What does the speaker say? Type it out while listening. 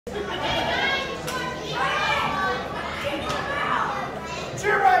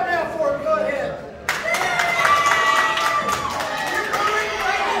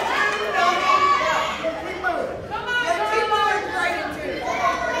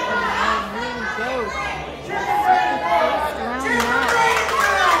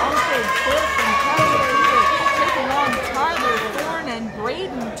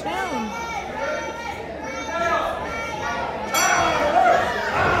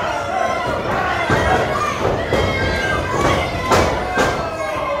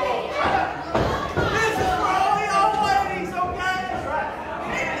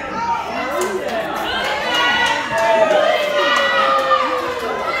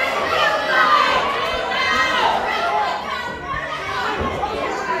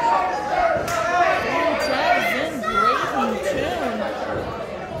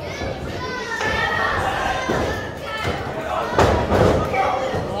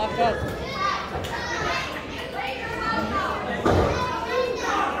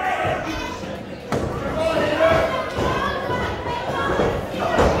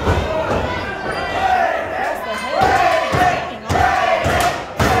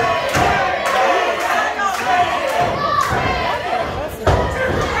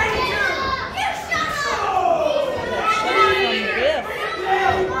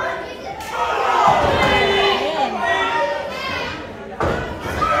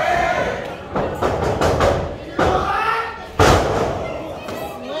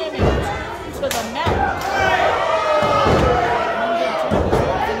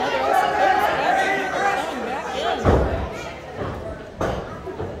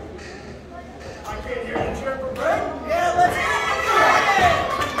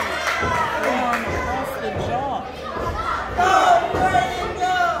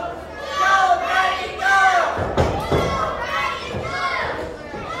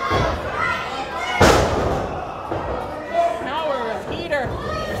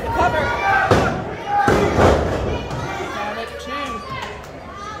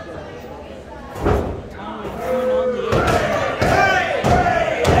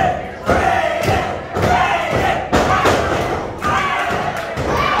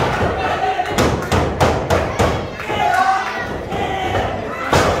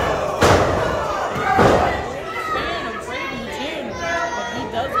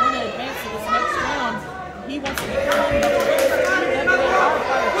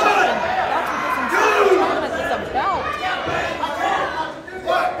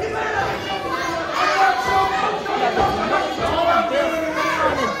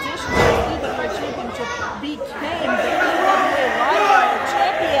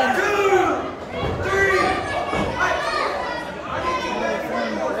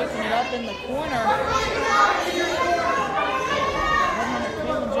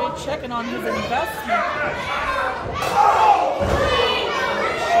Checking on his investment.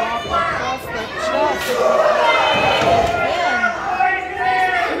 Shot across the chest. Again.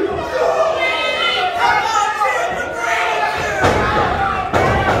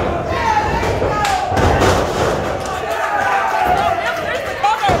 There's the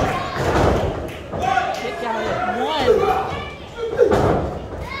cover. Kick out at one.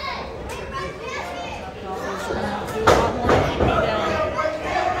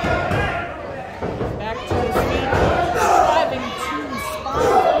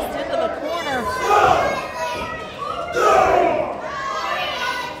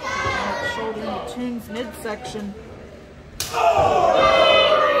 Toon's midsection.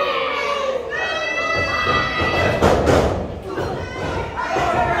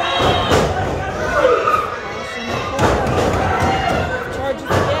 Charges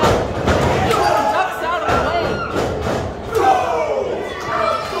again. Ducks out of the way.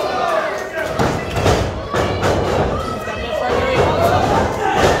 He's got this right here.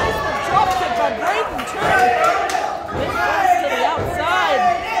 Nice drop kick by Brayden. This goes to the outside.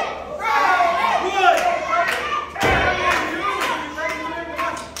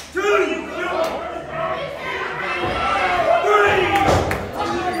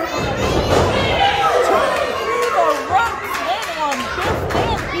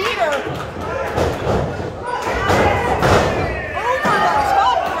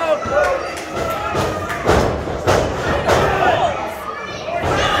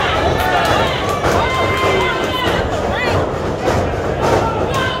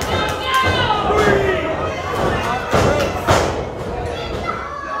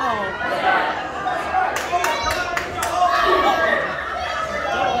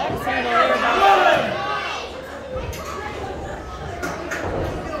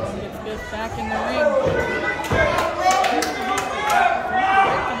 Back in the ring.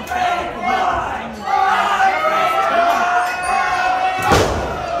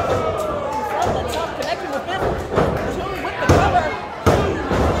 That's up, connecting with Byff. Toon with the cover.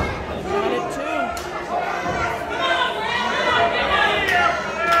 Got it too.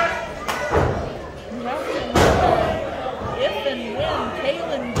 If and when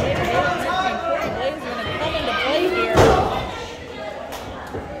Kaylin, Jake, and Corey Blaze are going to come into play here.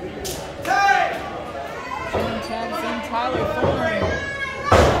 Tyler Thorn.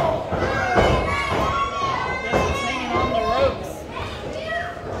 Byff is hanging on the ropes.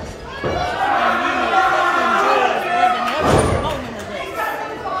 And we know Catherine Joe is loving every moment of this.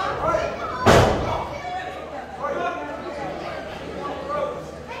 Thorn,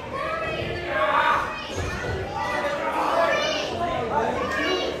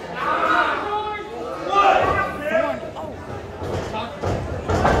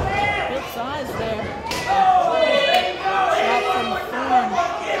 Byff's eyes there.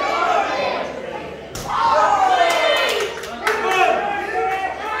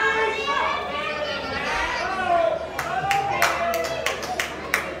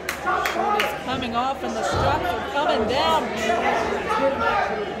 Coming off and the straps are coming down.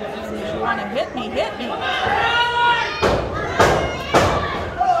 If you want to hit me, hit me.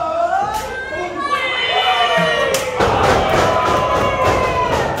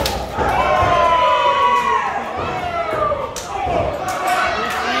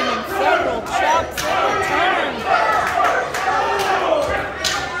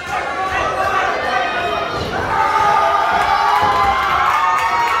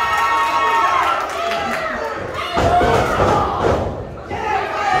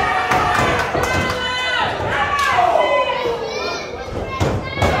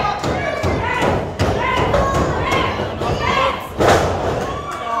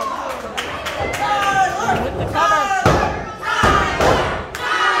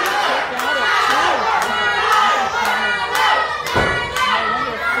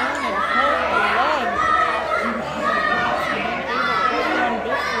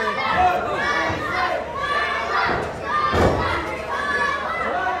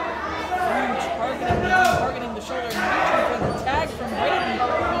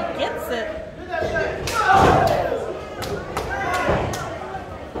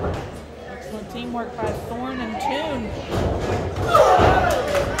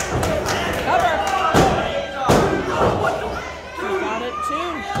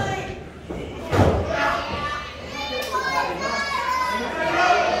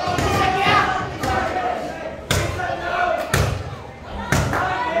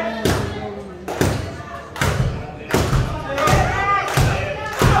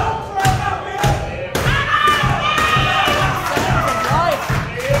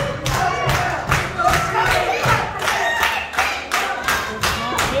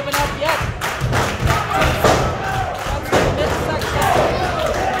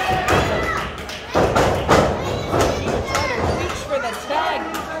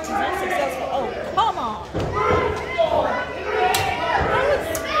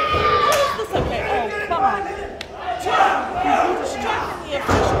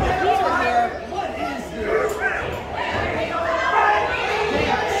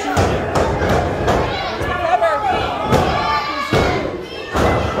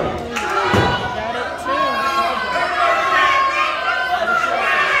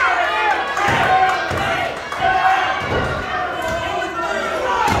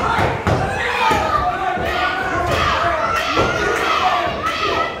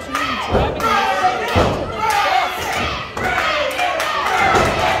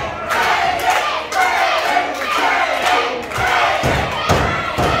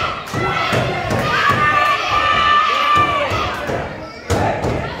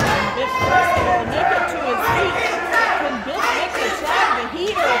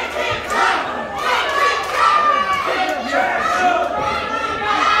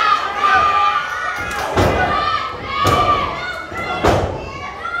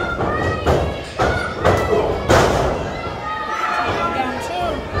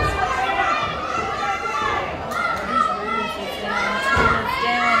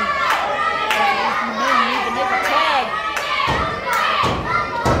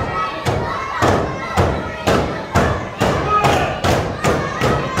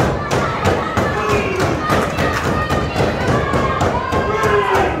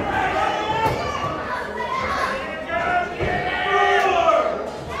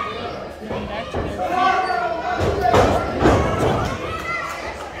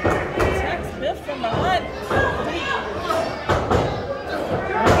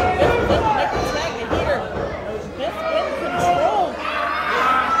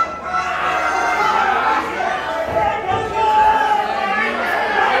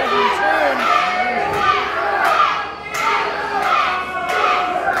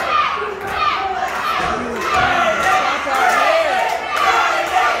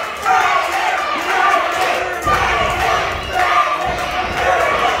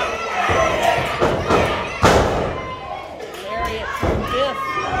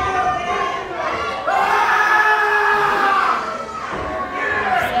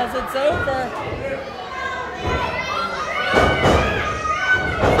 it's over.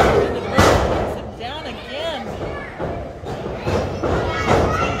 And the Brayden puts him down again.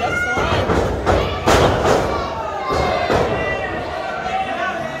 That's the line.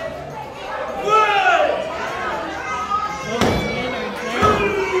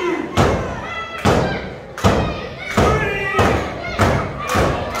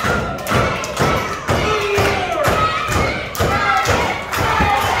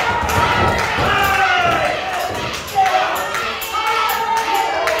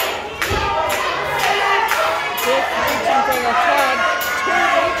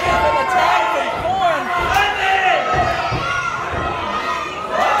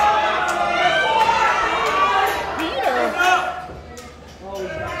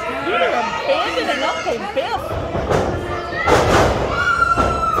 Heeter abandoning Uncle Byff.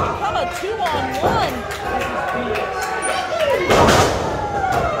 Become a 2-on-1.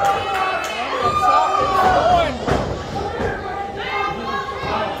 On the top is Thorn.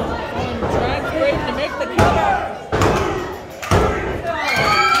 Thorn drags Brayden to make the cover.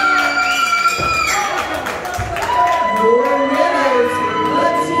 Your winners, the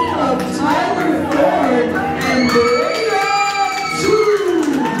team of Tyler Thorn and Brayden Toon.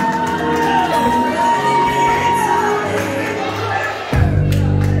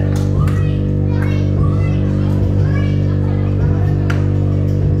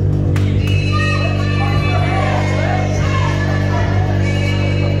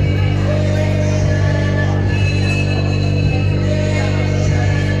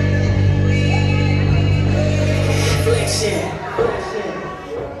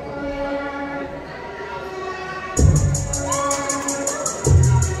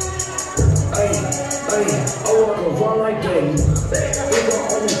 I walk around like Dave. Finger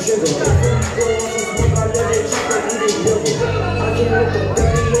on the trigger. If you go on some smoke, I let it chop and eat it liver. I can't look the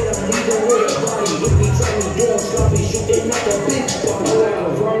 30 and I'm leaving with a body. If he try me doing sloppy,